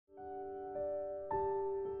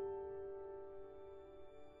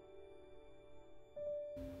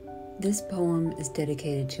This poem is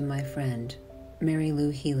dedicated to my friend, Mary Lou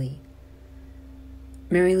Healy.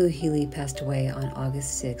 Mary Lou Healy passed away on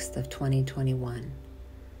August 6th of 2021.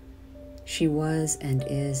 She was and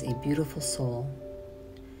is a beautiful soul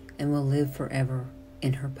and will live forever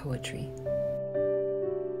in her poetry.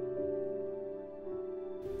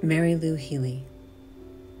 Mary Lou Healy.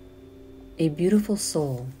 A beautiful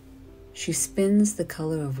soul, she spins the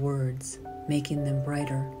color of words, making them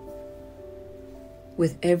brighter.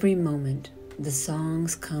 With every moment, the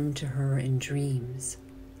songs come to her in dreams,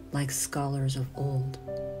 like scholars of old.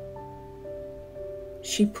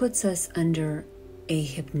 She puts us under a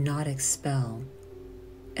hypnotic spell,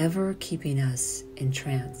 ever keeping us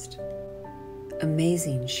entranced.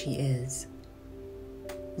 Amazing she is,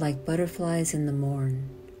 like butterflies in the morn,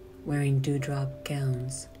 wearing dewdrop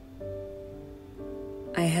gowns.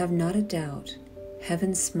 I have not a doubt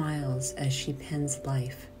heaven smiles as she pens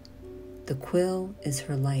life. The quill is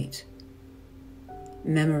her light.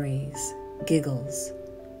 Memories, giggles,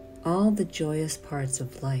 all the joyous parts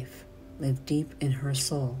of life live deep in her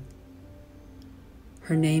soul.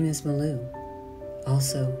 Her name is Malou,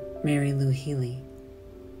 also Mary Lou Healy,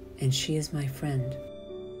 and she is my friend.